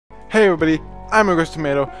Hey everybody, I'm August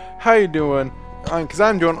Tomato. How you doing? Because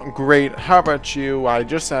I'm doing great. How about you? I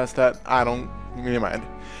just asked that. I don't really mind.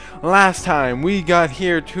 Last time we got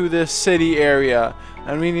here to this city area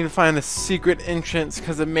and we need to find a secret entrance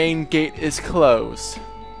because the main gate is closed.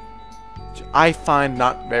 Which I find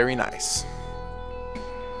not very nice.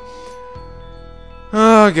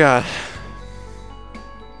 Oh god.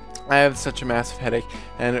 I have such a massive headache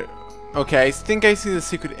and okay, I think I see the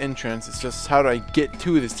secret entrance. It's just how do I get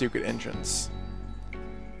to the secret entrance?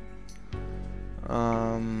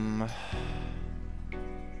 I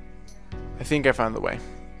think I found the way.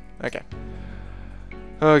 Okay.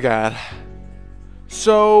 Oh god.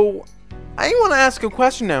 So, I want to ask a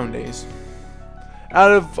question nowadays.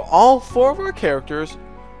 Out of all four of our characters,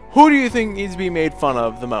 who do you think needs to be made fun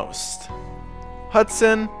of the most?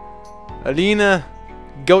 Hudson, Alina,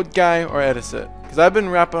 Goat Guy, or Edison? Because I've been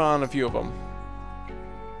rapping on a few of them.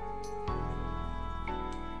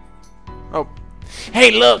 Oh.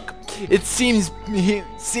 Hey, look! It seems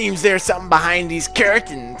there's something behind these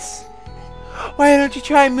curtains. Why don't you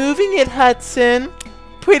try moving it, Hudson?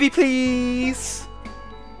 Pretty please.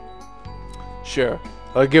 Sure,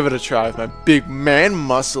 I'll give it a try with my big man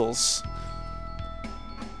muscles.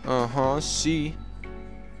 See?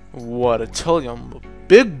 What I tell you, I'm a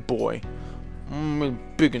big boy. I'm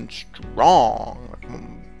big and strong, like my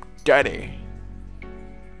daddy.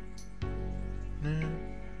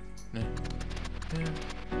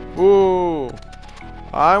 Ooh,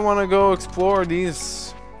 I want to go explore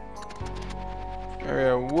these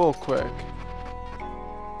area real quick.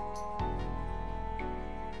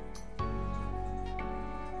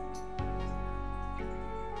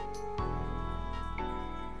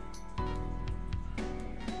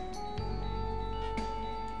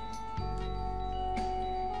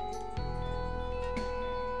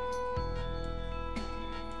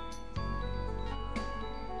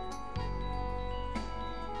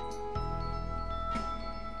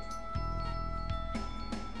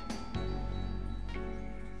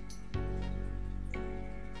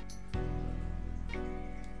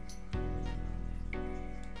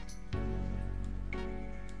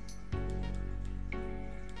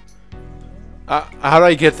 How do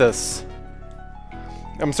I get this?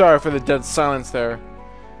 I'm sorry for the dead silence there.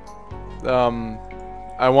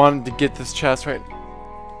 I wanted to get this chest right.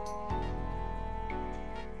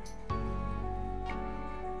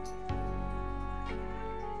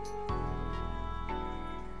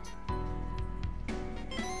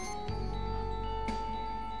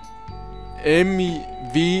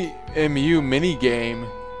 VMU minigame.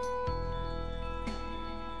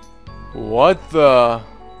 What the?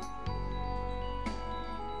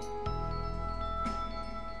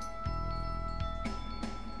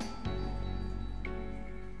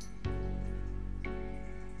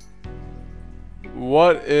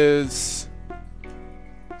 What is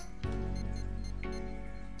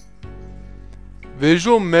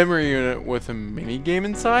visual memory unit with a mini game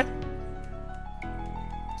inside?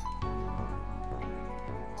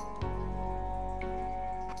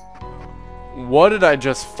 What did I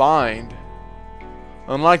just find?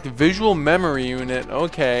 Unlock the visual memory unit.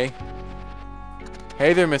 Okay.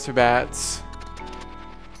 Hey there, Mr. Bats.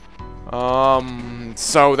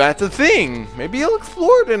 So that's a thing. Maybe you'll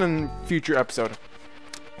explore it in a future episode.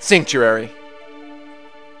 Sanctuary.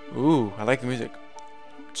 Ooh, I like the music.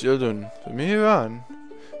 Children, from here on,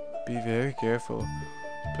 be very careful.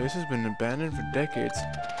 The place has been abandoned for decades.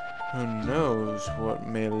 Who knows what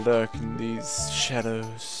may lurk in these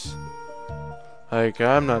shadows? Like,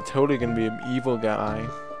 I'm not totally gonna be an evil guy.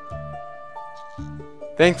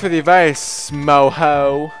 Thanks for the advice,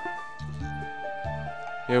 Moho.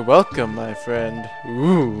 You're welcome, my friend.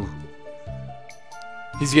 Ooh.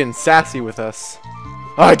 He's getting sassy with us.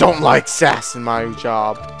 I don't like sass in my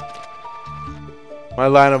job. My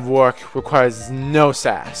line of work requires no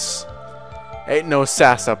sass. Ain't no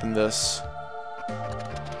sass up in this.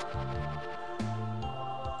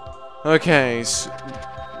 Okay, so,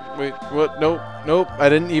 wait, what? Nope, nope, I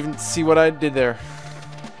didn't even see what I did there.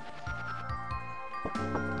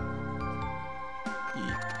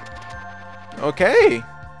 Okay.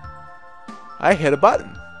 I hit a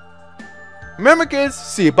button. Remember kids,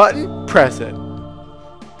 see a button, press it.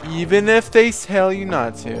 Even if they tell you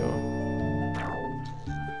not to.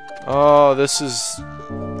 Oh, this is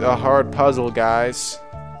a hard puzzle, guys.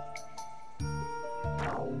 I'm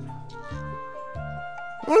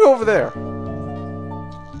gonna go over there.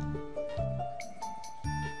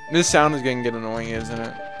 This sound is gonna get annoying, isn't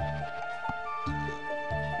it?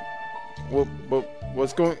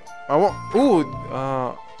 What's going? I want. Ooh,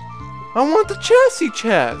 I want the chessy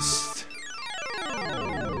chest.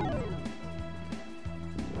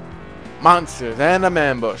 Monsters, and I'm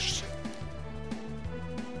ambushed.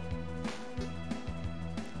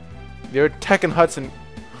 They're attacking Hudson.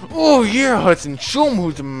 Oh yeah, Hudson, show him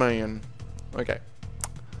who's the man. Okay.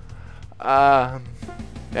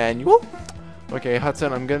 Manual? Okay,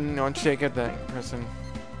 Hudson, I'm gonna want you to take out that person.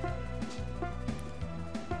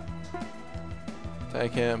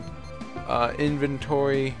 Take him.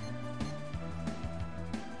 Inventory.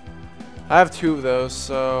 I have 2 of those,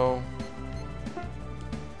 so...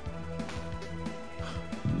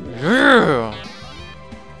 Yeah.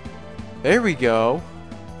 There we go.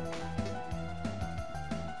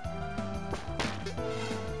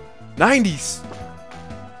 '90s.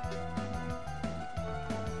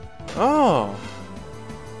 Oh.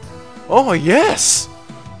 Oh yes.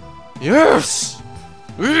 Yes.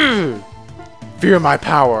 Ugh. Fear my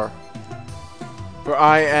power. For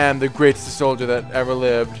I am the greatest soldier that ever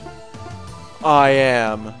lived. I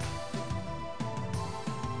am.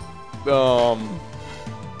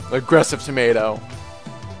 Aggressive tomato.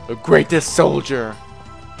 The greatest soldier.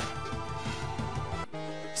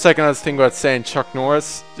 Second, I was thinking about saying Chuck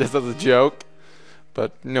Norris, just as a joke.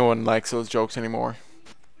 But no one likes those jokes anymore.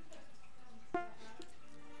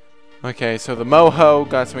 Okay, so the Moho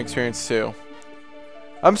got some experience too.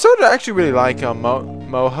 I'm starting to actually really like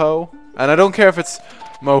Moho. And I don't care if it's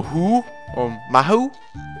Mohu or Mahu.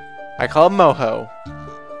 I call him Moho.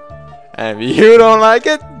 And if you don't like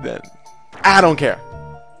it, then I don't care.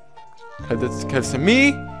 Because to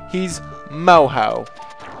me, he's Moho.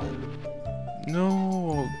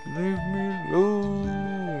 No, leave me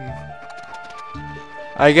alone.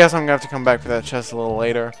 I guess I'm gonna have to come back for that chest a little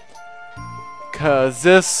later. Cause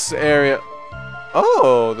this area...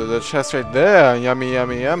 Oh, there's a chest right there. Yummy,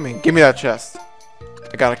 yummy, yummy. Give me that chest.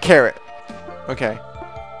 I got a carrot. Okay.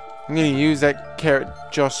 I'm gonna use that carrot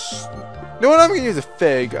just... You know what? I'm gonna use a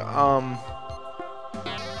fig.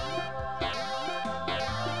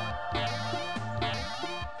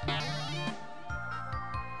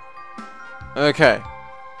 Okay.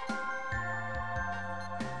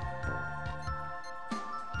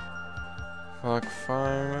 Fuck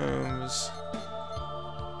firearms.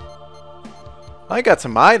 I got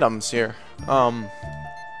some items here. One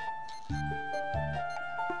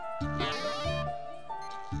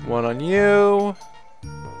on you.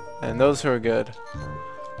 And those are good.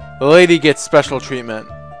 The lady gets special treatment.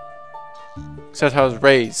 Except how it's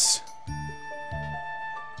raised.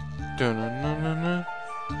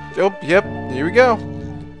 Oh, yep, here we go.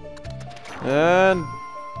 And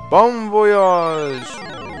bon voyage.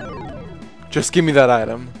 Just give me that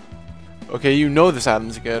item. Okay, you know this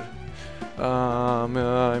item's good. I'm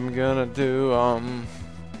gonna do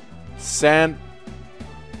sand.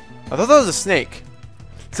 I thought that was a snake.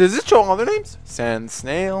 So does it show other names? Sand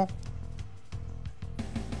snail,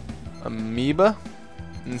 amoeba,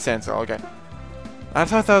 and sand snail. Okay. I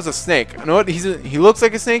thought that was a snake. You know what? He looks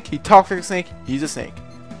like a snake. He talks like a snake. He's a snake.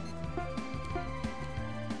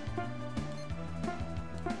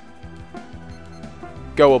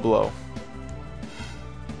 Goa blow.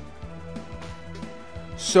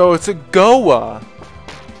 So it's a Goa,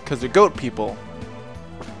 because they're goat people.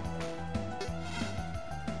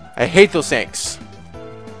 I hate those snakes.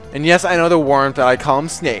 And yes, I know they're worms, but I call them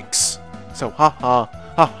snakes. So haha,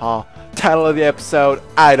 haha. Title of the episode,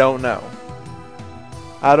 I don't know.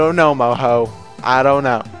 I don't know, Moho. I don't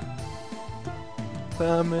know.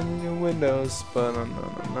 I'm in your windows, but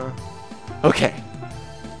no. Okay.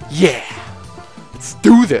 Yeah. Let's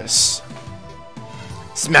do this.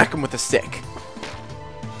 Smack him with a stick.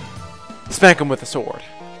 Smack him with a sword.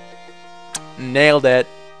 Nailed it.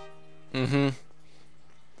 Mm-hmm.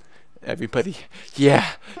 Everybody. Yeah.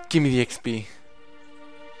 Give me the XP.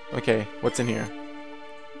 Okay. What's in here?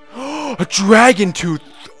 A dragon tooth.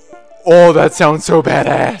 Oh, that sounds so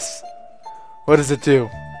badass. What does it do?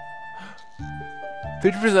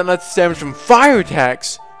 50% less damage from fire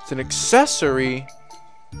attacks. It's an accessory.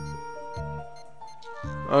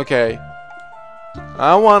 Okay.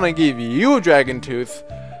 I want to give you a dragon tooth.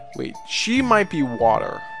 Wait, she might be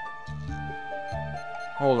water.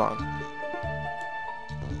 Hold on.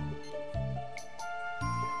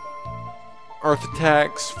 Earth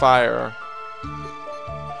attacks, fire.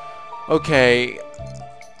 Okay.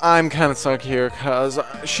 I'm kind of stuck here because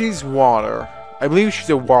she's water. I believe she's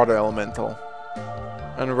a water elemental.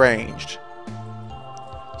 And ranged.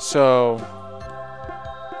 So...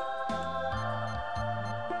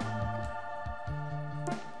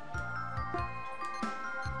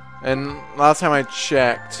 And last time I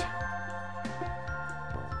checked...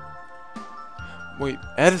 Wait,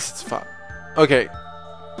 Edison's fine. Okay.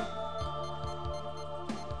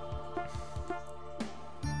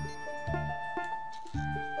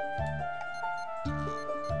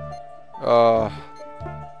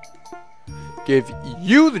 Give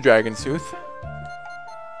you the dragon's tooth.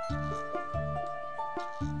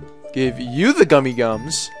 Give you the gummy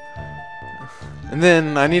gums. And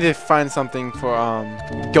then I need to find something for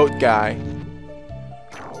goat guy.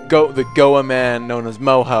 The Goa man known as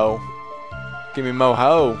Moho. Give me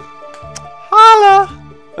Moho. Holla!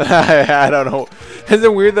 I don't know. Is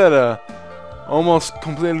it weird that a almost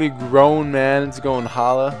completely grown man is going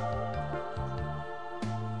holla?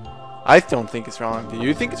 I don't think it's wrong. Do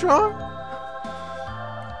you think it's wrong?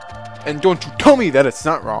 And don't you tell me that it's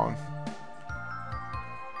not wrong.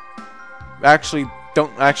 Actually,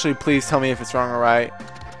 please tell me if it's wrong or right.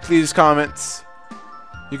 Please comments.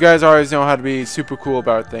 You guys always know how to be super cool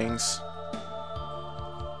about things.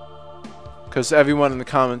 Because everyone in the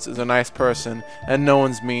comments is a nice person, and no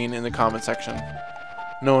one's mean in the comment section.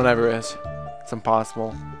 No one ever is. It's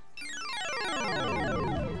impossible.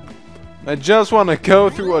 I just want to go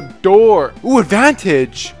through a door. Ooh,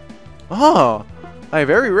 advantage! Oh, I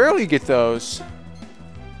very rarely get those.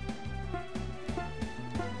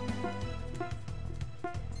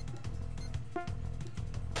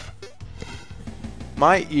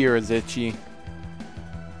 My ear is itchy.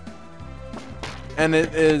 And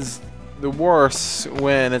it is the worst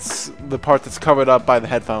when it's the part that's covered up by the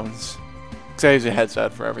headphones. Because I use a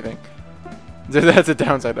headset for everything. That's a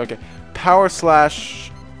downside. Okay. Power slash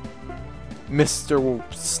Mr.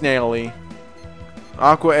 Snaily.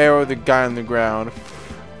 Aqua arrow the guy on the ground.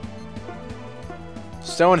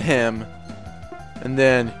 Stone him. And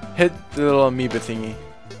then hit the little amoeba thingy.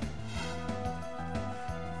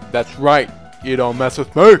 That's right. You don't mess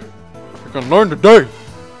with me. You're gonna learn today.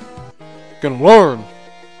 You're gonna learn.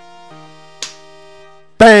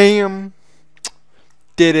 Bam!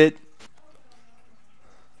 Did it.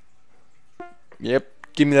 Yep.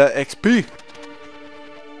 Give me that XP.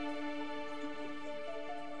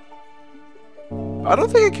 I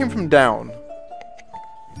don't think I came from down.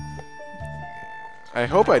 I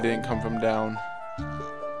hope I didn't come from down.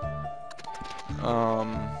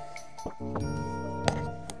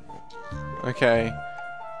 Okay.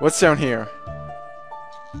 What's down here?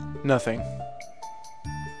 Nothing.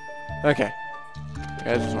 Okay.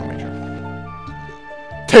 I just want to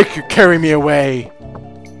make sure. Carry me away!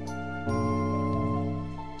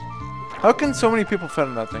 How can so many people fit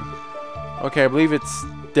in that thing? Okay, I believe it's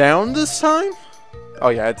down this time? Oh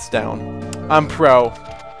yeah, it's down. I'm pro.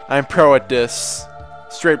 I'm pro at this.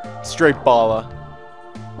 Straight baller.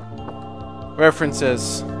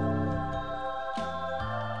 References.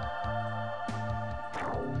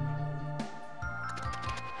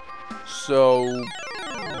 So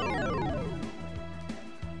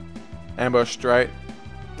ambushed, right?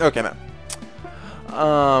 Okay, no.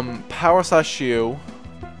 Power slash you.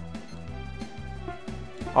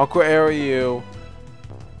 Aqua arrow you.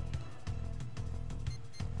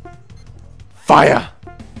 Fire!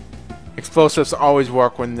 Explosives always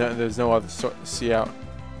work when there's no other see out.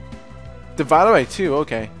 Divided by 2,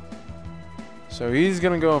 okay. So he's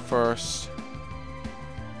gonna go first.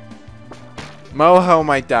 Moho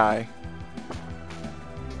might die.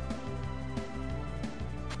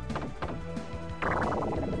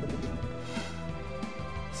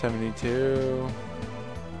 $72.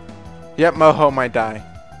 Yep, Moho might die.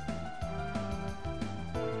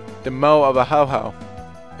 The Mo of a ho-ho.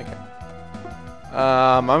 Okay.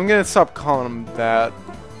 I'm gonna stop calling him that.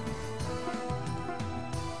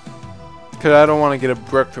 Cause I don't want to get a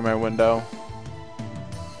brick through my window.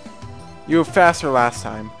 You were faster last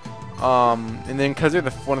time. And then cause you're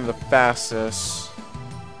one of the fastest.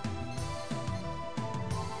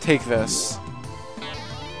 Take this.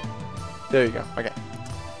 There you go. Okay.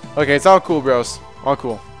 Okay, it's all cool, bros. All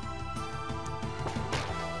cool.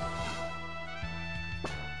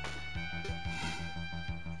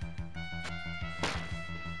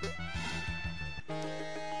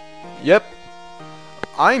 Yep.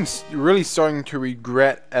 I'm really starting to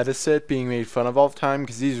regret Edicet being made fun of all the time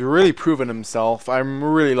because he's really proven himself. I'm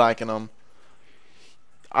really liking him.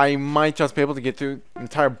 I might just be able to get through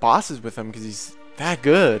entire bosses with him because he's that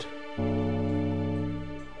good.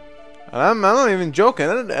 And I'm not even joking.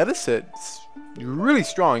 Edicet's really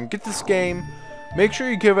strong. Get this game. Make sure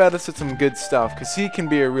you give Edicet some good stuff because he can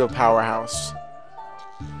be a real powerhouse.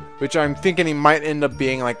 Which I'm thinking he might end up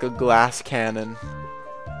being like a glass cannon.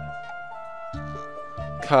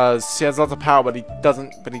 Because he has lots of power, but he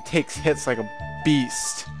takes hits like a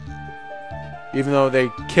beast. Even though they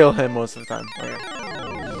kill him most of the time. Okay.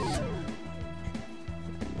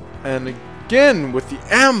 And again with the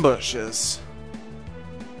ambushes.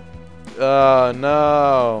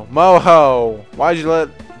 No. Moho! Why'd you let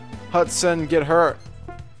Hudson get hurt?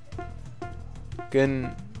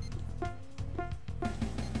 Again.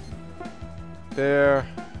 There.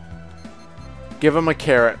 Give him a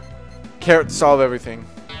carrot. Carrots solve everything.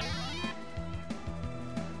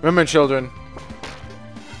 Remember, children,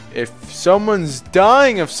 if someone's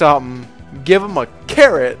dying of something, give them a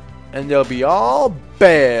carrot and they'll be all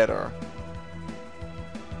better.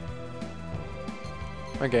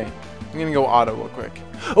 Okay, I'm gonna go auto real quick.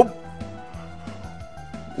 Oh!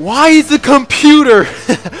 Why is the computer?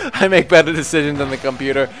 I make better decisions than the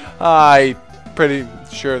computer. I'm pretty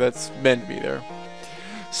sure that's meant to be there.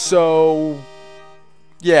 So,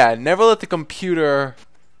 yeah, never let the computer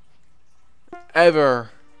never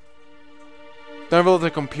let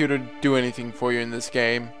the computer do anything for you in this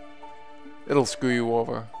game. It'll screw you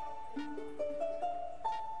over.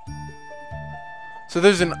 So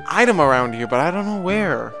there's an item around here, but I don't know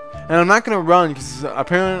where. And I'm not gonna run because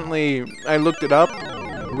apparently I looked it up.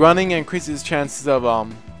 Running increases chances of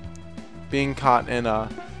being caught in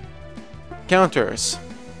counters.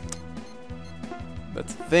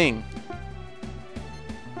 That's the thing.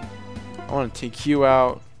 I want to take you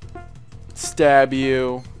out, stab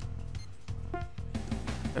you,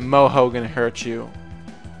 and Moho gonna hurt you.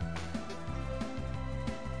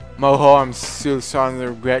 Moho, I'm so starting to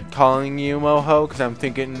regret calling you Moho because I'm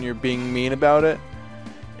thinking you're being mean about it,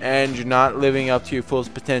 and you're not living up to your full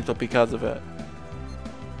potential because of it.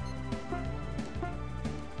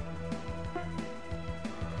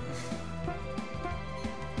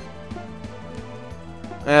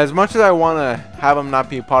 And as much as I want to have him not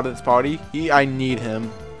be a part of this party, I need him.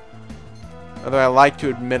 Whether I like to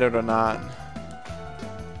admit it or not.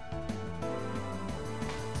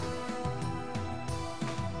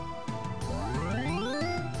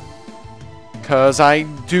 Because I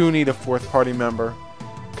do need a fourth party member.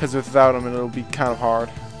 Because without him it'll be kind of hard.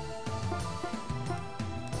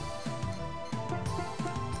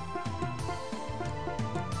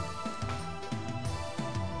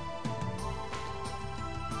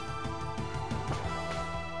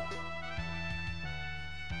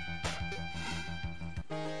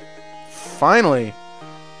 Finally,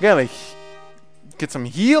 gotta get some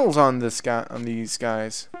heals on this guy, on these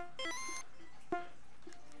guys.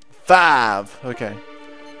 5. Okay.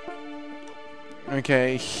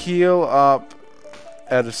 Okay, heal up,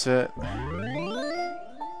 Edison.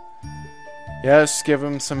 Yes, give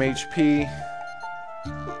him some HP.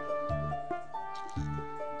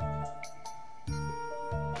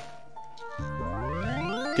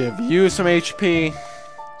 Give you some HP.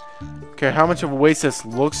 Okay, how much of a waste this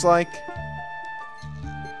looks like?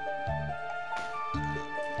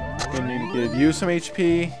 Gonna need to give you some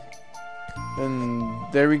HP.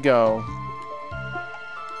 And there we go.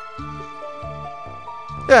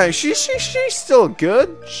 Yeah, she's still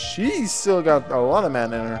good. She's still got a lot of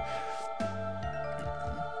mana in her.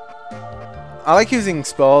 I like using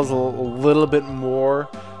spells a little bit more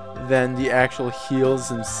than the actual heals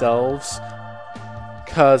themselves.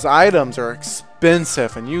 Because items are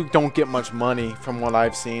expensive and you don't get much money from what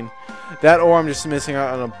I've seen. That or I'm just missing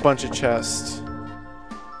out on a bunch of chests.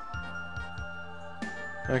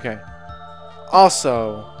 Okay.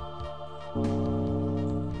 Also,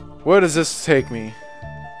 where does this take me?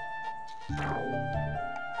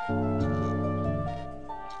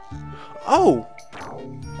 Oh!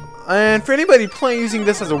 And for anybody playing using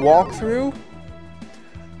this as a walkthrough,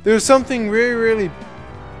 there's something really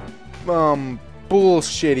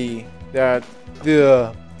bullshitty that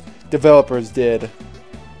the developers did.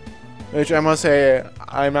 Which I must say,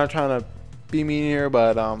 I'm not trying to be mean here,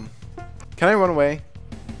 but can I run away?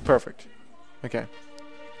 Perfect. Okay.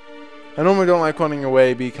 I normally don't like running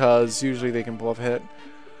away because usually they can pull off a hit.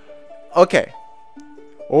 Okay.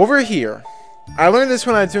 Over here. I learned this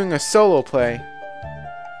when I was doing a solo play.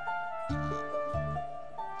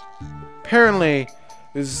 Apparently,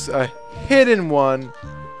 there's a hidden one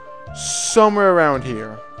somewhere around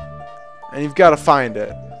here. And you've got to find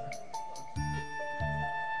it.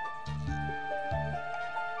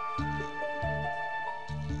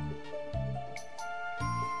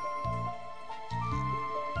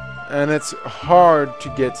 And it's hard to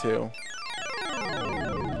get to.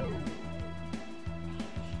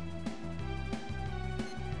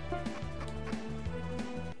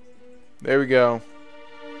 There we go.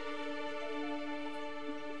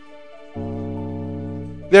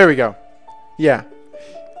 There we go. Yeah.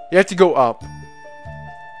 You have to go up.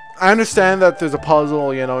 I understand that there's a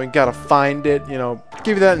puzzle, you know, you gotta find it, you know,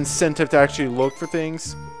 give you that incentive to actually look for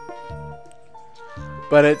things.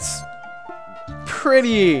 But it's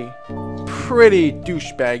pretty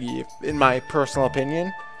douchebaggy, in my personal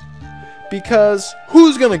opinion. Because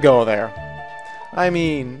who's gonna go there? I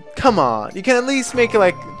mean, come on. You can at least make it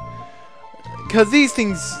like Because these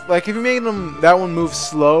things, like if you made that one move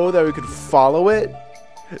slow, that we could follow it,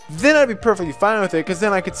 then I'd be perfectly fine with it, because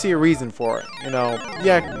then I could see a reason for it, you know.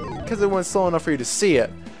 Yeah, because it went slow enough for you to see it.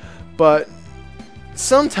 But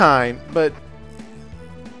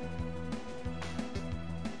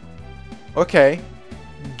okay,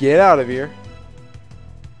 get out of here.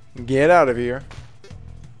 Get out of here.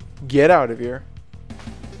 Get out of here.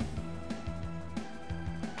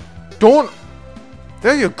 Don't.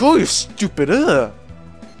 There you go, you stupid. Ugh.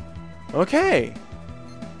 Okay.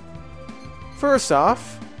 First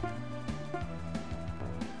off.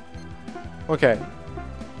 Okay.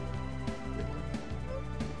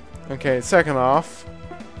 Okay, second off.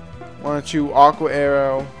 Why don't you Aqua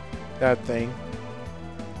Arrow that thing?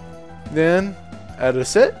 Then,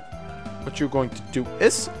 edit it. What you're going to do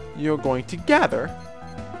is, you're going to gather.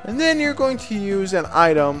 And then you're going to use an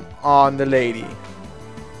item on the lady.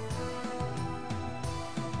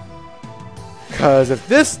 Because if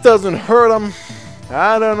this doesn't hurt them,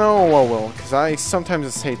 I don't know what will. Because I sometimes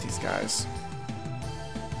just hate these guys.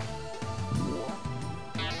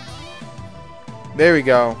 There we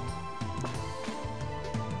go.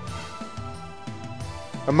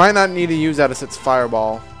 I might not need to use that as its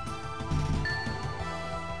fireball.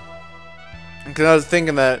 Because I was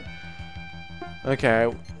thinking that...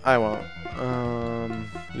 Okay, I won't.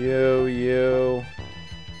 You...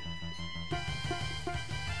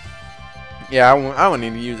 Yeah, I won't need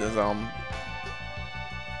to use his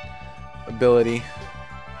ability.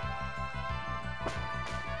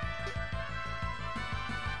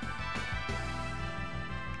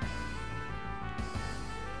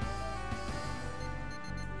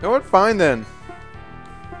 You know what? Fine then.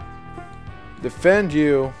 Defend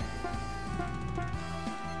you.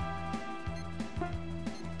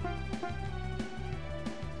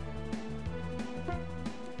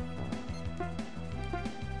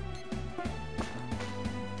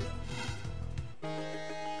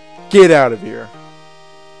 Get out of here.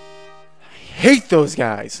 I hate those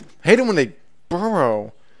guys. I hate them when they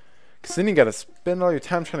burrow. Because then you gotta spend all your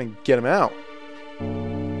time trying to get them out.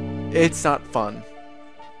 It's not fun.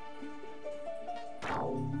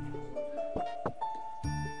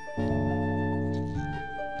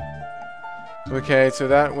 Okay, so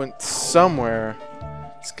that went somewhere.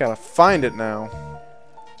 Just gotta find it now.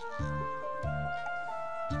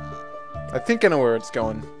 I think I know where it's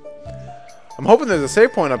going. I'm hoping there's a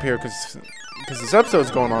save point up here because this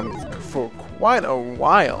episode's going on for quite a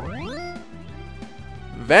while.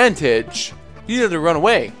 Vantage? You had to run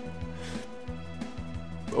away.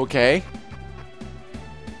 Okay.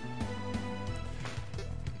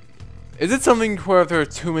 Is it something where there are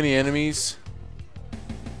too many enemies?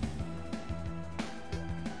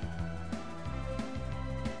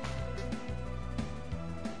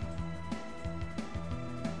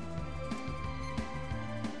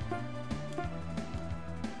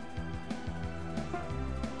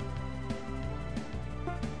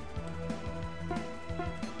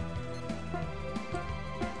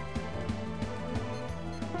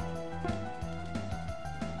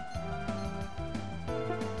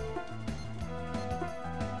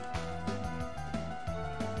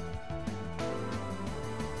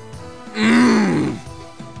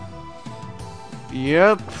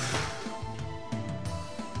 Yep.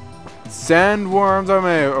 Sandworms are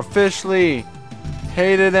my officially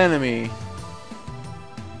hated enemy.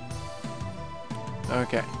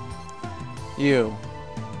 Okay. You.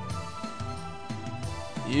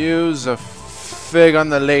 Use a fig on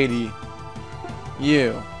the lady.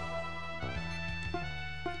 You.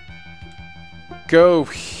 Go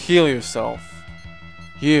heal yourself.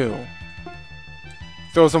 You.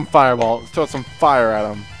 Throw some fireball. Throw some fire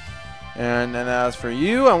at him. And as for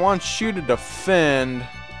you, I want you to defend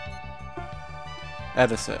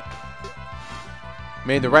Edison.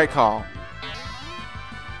 Made the right call.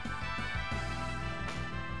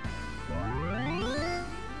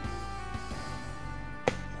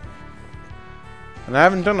 And I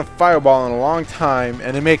haven't done a fireball in a long time,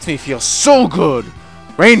 and it makes me feel so good.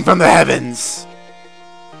 Rain from the heavens.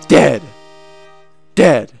 Dead.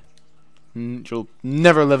 Dead. You'll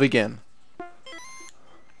never live again.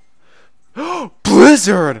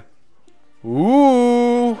 Blizzard!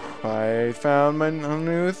 Ooh, I found my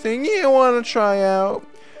new thing you want to try out.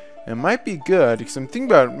 It might be good, because I'm thinking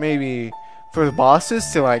about maybe for the bosses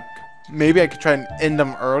to like, maybe I could try and end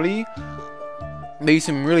them early. Maybe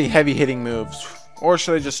some really heavy hitting moves. Or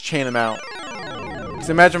should I just chain them out? Because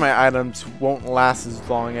imagine my items won't last as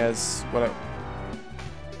long as what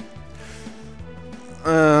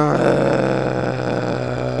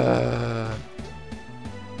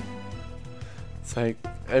It's like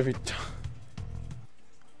every time.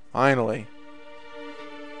 Finally.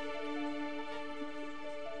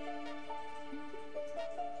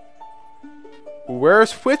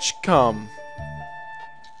 where's which come?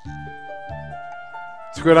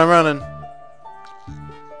 Squid, I'm running.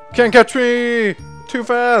 Can't catch me! Too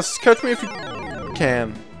fast! Catch me if you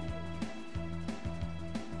can.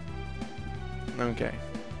 Okay.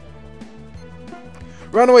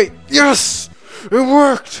 Run away! Yes! It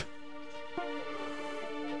worked!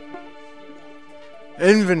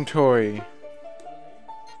 Inventory.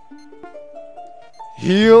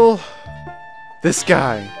 Heal this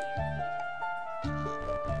guy.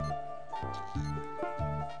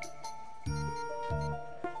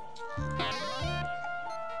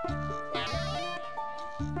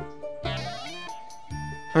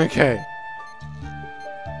 Okay.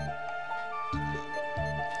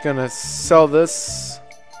 Gonna sell this.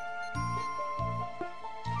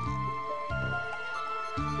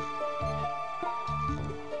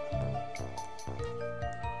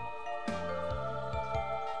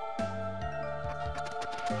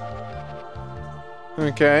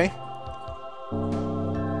 Okay.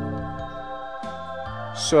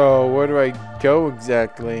 So, where do I go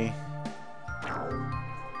exactly?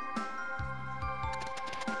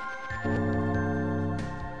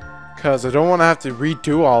 Because I don't want to have to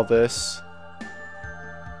redo all this.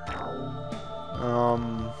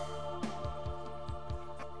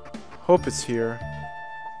 Hope it's here.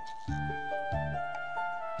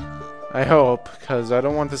 I hope, because I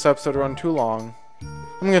don't want this episode to run too long.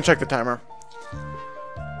 I'm gonna check the timer.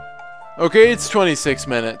 Okay, it's 26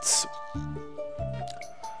 minutes.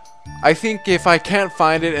 I think if I can't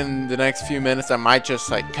find it in the next few minutes, I might just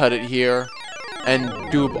like cut it here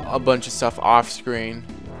and do a bunch of stuff off screen.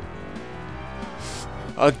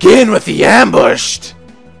 Again with the ambushed!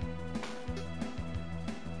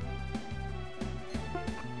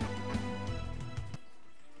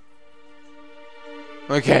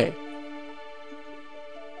 Okay.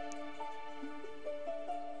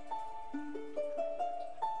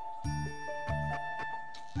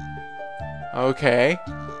 Okay.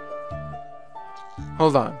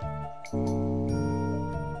 Hold on.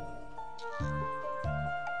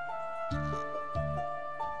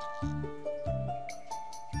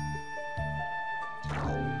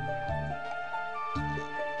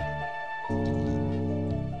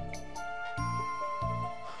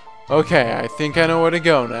 Okay, I think I know where to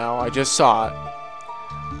go now. I just saw it.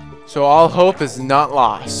 So all hope is not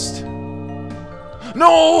lost.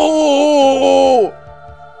 No!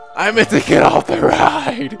 I meant to get off the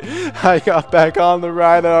ride. I got back on the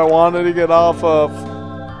ride that I wanted to get off of.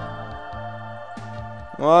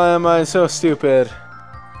 Why am I so stupid?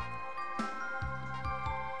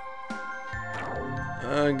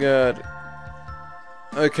 Oh god.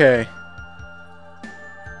 Okay.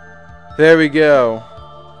 There we go.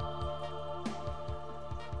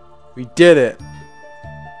 We did it.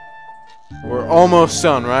 We're almost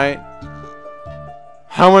done, right?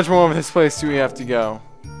 How much more of this place do we have to go?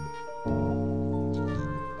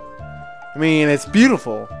 I mean, it's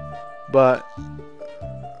beautiful, but...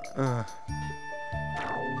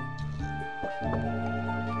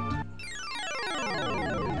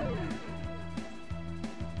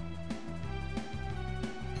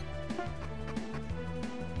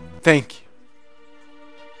 Thank you.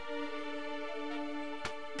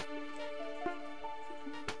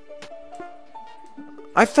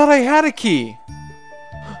 I thought I had a key.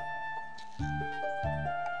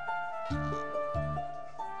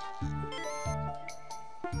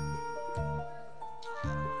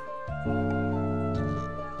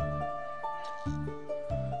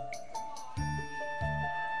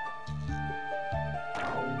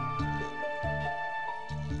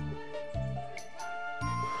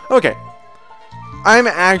 Okay. I'm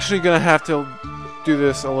actually gonna have to do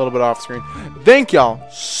this a little bit off screen. Thank y'all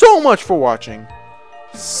so much for watching.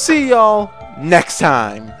 See y'all next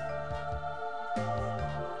time.